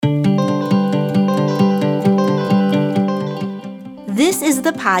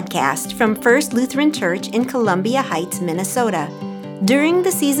the podcast from First Lutheran Church in Columbia Heights, Minnesota. During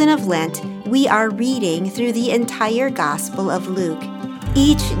the season of Lent, we are reading through the entire Gospel of Luke.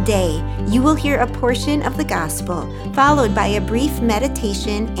 Each day, you will hear a portion of the Gospel, followed by a brief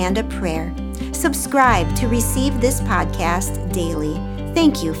meditation and a prayer. Subscribe to receive this podcast daily.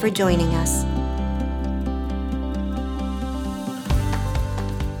 Thank you for joining us.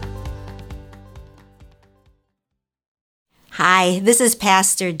 Hi, this is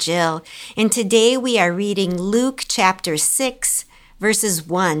Pastor Jill, and today we are reading Luke chapter 6, verses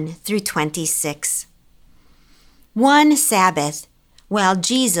 1 through 26. One Sabbath, while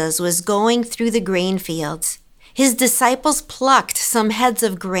Jesus was going through the grain fields, his disciples plucked some heads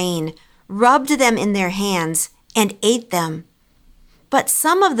of grain, rubbed them in their hands, and ate them. But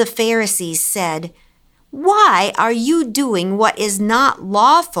some of the Pharisees said, "Why are you doing what is not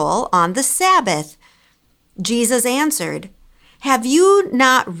lawful on the Sabbath?" Jesus answered, "Have you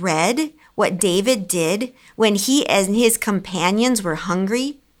not read what David did when he and his companions were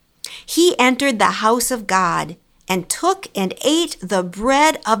hungry? He entered the house of God and took and ate the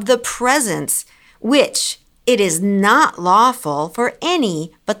bread of the presence, which it is not lawful for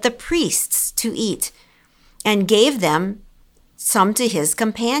any but the priests to eat, and gave them some to his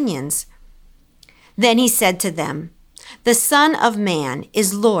companions. Then he said to them, 'The Son of Man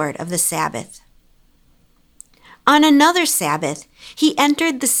is Lord of the Sabbath.'" On another Sabbath, he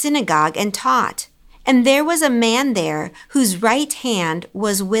entered the synagogue and taught, and there was a man there whose right hand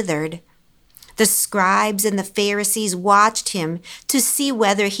was withered. The scribes and the Pharisees watched him to see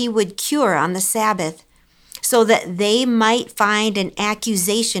whether he would cure on the Sabbath, so that they might find an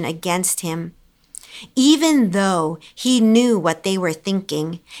accusation against him. Even though he knew what they were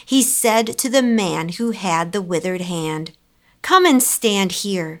thinking, he said to the man who had the withered hand, "Come and stand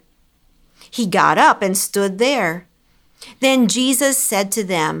here." He got up and stood there. Then Jesus said to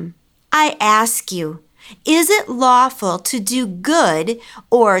them, "I ask you, is it lawful to do good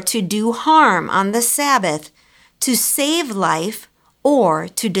or to do harm on the Sabbath, to save life or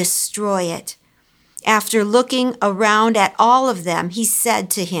to destroy it?" After looking around at all of them, he said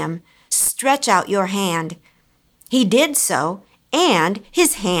to him, "Stretch out your hand." He did so, and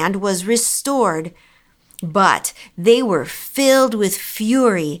his hand was restored. But they were filled with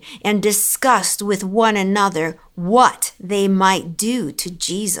fury and discussed with one another what they might do to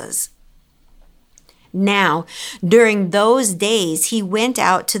Jesus. Now, during those days, he went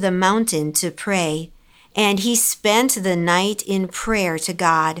out to the mountain to pray, and he spent the night in prayer to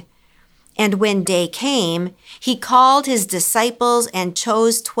God. And when day came, he called his disciples and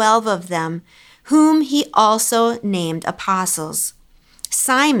chose 12 of them, whom he also named apostles: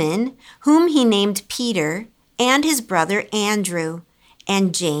 Simon, whom he named Peter, and his brother Andrew,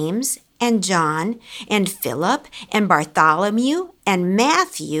 and James, and John, and Philip, and Bartholomew, and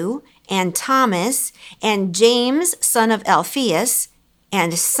Matthew, and Thomas, and James, son of Alphaeus,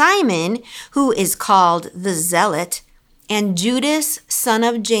 and Simon, who is called the Zealot, and Judas, son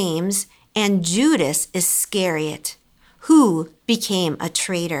of James, and Judas Iscariot, who became a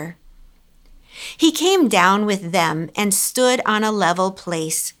traitor. He came down with them and stood on a level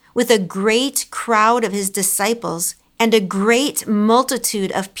place with a great crowd of his disciples and a great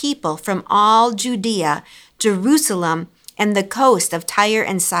multitude of people from all Judea, Jerusalem, and the coast of Tyre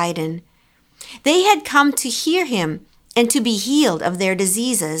and Sidon. They had come to hear him and to be healed of their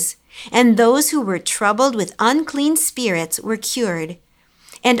diseases, and those who were troubled with unclean spirits were cured.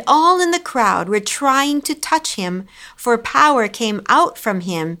 And all in the crowd were trying to touch him, for power came out from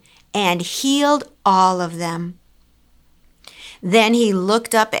him and healed all of them. Then he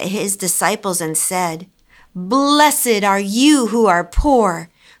looked up at his disciples and said, "Blessed are you who are poor,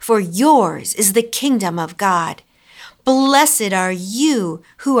 for yours is the kingdom of God. Blessed are you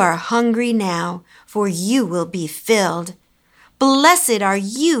who are hungry now, for you will be filled. Blessed are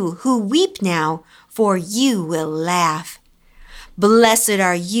you who weep now, for you will laugh. Blessed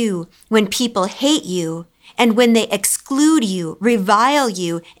are you when people hate you, and when they exclude you, revile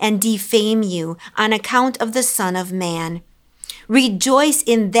you, and defame you on account of the Son of Man. Rejoice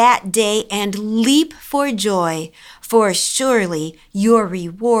in that day and leap for joy, for surely your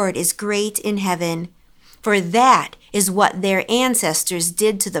reward is great in heaven. For that is what their ancestors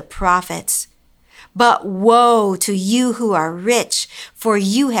did to the prophets. But woe to you who are rich, for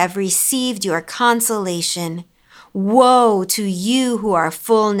you have received your consolation. Woe to you who are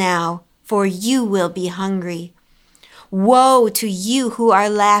full now, for you will be hungry. Woe to you who are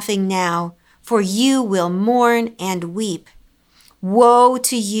laughing now, for you will mourn and weep. Woe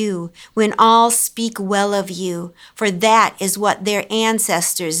to you when all speak well of you, for that is what their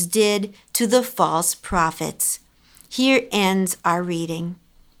ancestors did to the false prophets. Here ends our reading.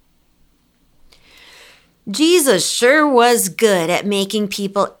 Jesus sure was good at making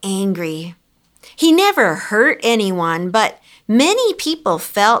people angry. He never hurt anyone, but many people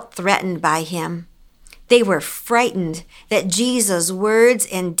felt threatened by him. They were frightened that Jesus' words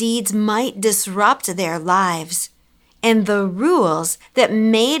and deeds might disrupt their lives and the rules that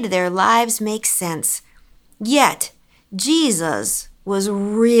made their lives make sense. Yet, Jesus was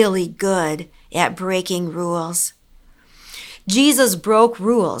really good at breaking rules. Jesus broke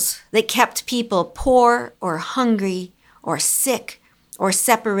rules that kept people poor or hungry or sick or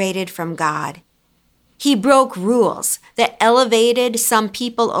separated from God. He broke rules that elevated some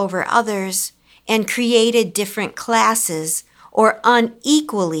people over others and created different classes or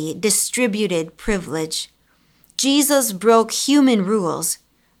unequally distributed privilege. Jesus broke human rules,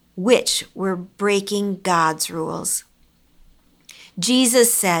 which were breaking God's rules.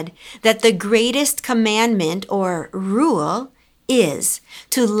 Jesus said that the greatest commandment or rule is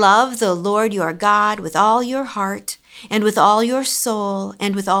to love the Lord your God with all your heart and with all your soul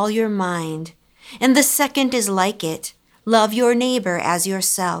and with all your mind. And the second is like it, love your neighbor as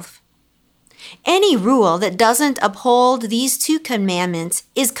yourself. Any rule that doesn't uphold these two commandments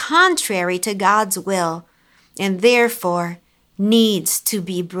is contrary to God's will and therefore needs to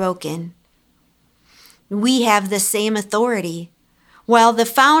be broken. We have the same authority. While the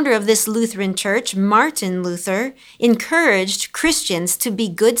founder of this Lutheran church, Martin Luther, encouraged Christians to be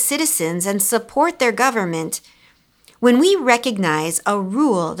good citizens and support their government, when we recognize a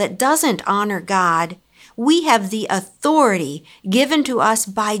rule that doesn't honor God, we have the authority given to us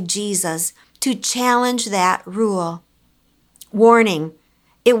by Jesus to challenge that rule. Warning,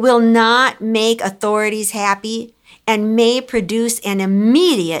 it will not make authorities happy and may produce an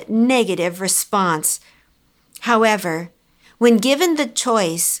immediate negative response. However, when given the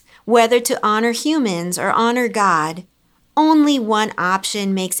choice whether to honor humans or honor God, only one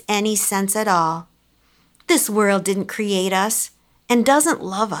option makes any sense at all. This world didn't create us and doesn't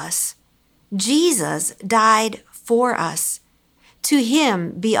love us. Jesus died for us. To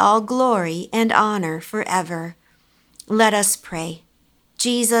him be all glory and honor forever. Let us pray.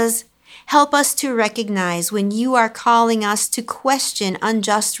 Jesus, help us to recognize when you are calling us to question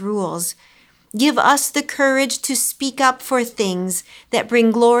unjust rules. Give us the courage to speak up for things that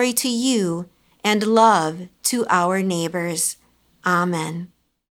bring glory to you and love to our neighbors. Amen.